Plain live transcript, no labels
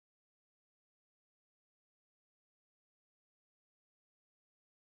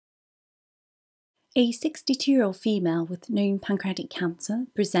A 62-year-old female with known pancreatic cancer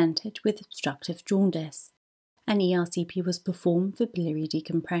presented with obstructive jaundice. An ERCP was performed for biliary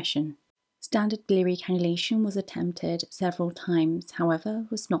decompression. Standard biliary cannulation was attempted several times, however,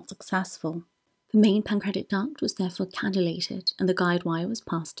 was not successful. The main pancreatic duct was therefore cannulated and the guide wire was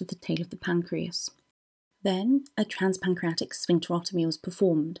passed to the tail of the pancreas. Then, a transpancreatic sphincterotomy was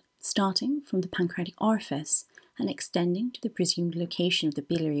performed, starting from the pancreatic orifice and extending to the presumed location of the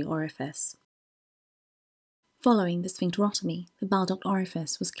biliary orifice. Following the sphincterotomy, the bile duct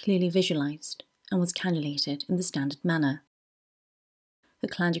orifice was clearly visualized and was cannulated in the standard manner. The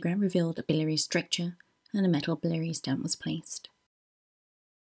cladiogram revealed a biliary stricture and a metal biliary stent was placed.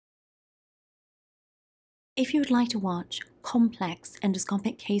 If you would like to watch complex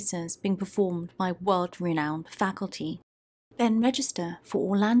endoscopic cases being performed by world-renowned faculty, then register for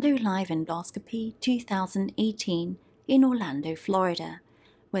Orlando Live Endoscopy 2018 in Orlando, Florida,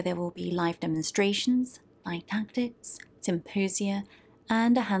 where there will be live demonstrations, didactics, symposia,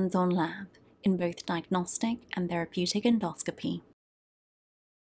 and a hands-on lab in both diagnostic and therapeutic endoscopy.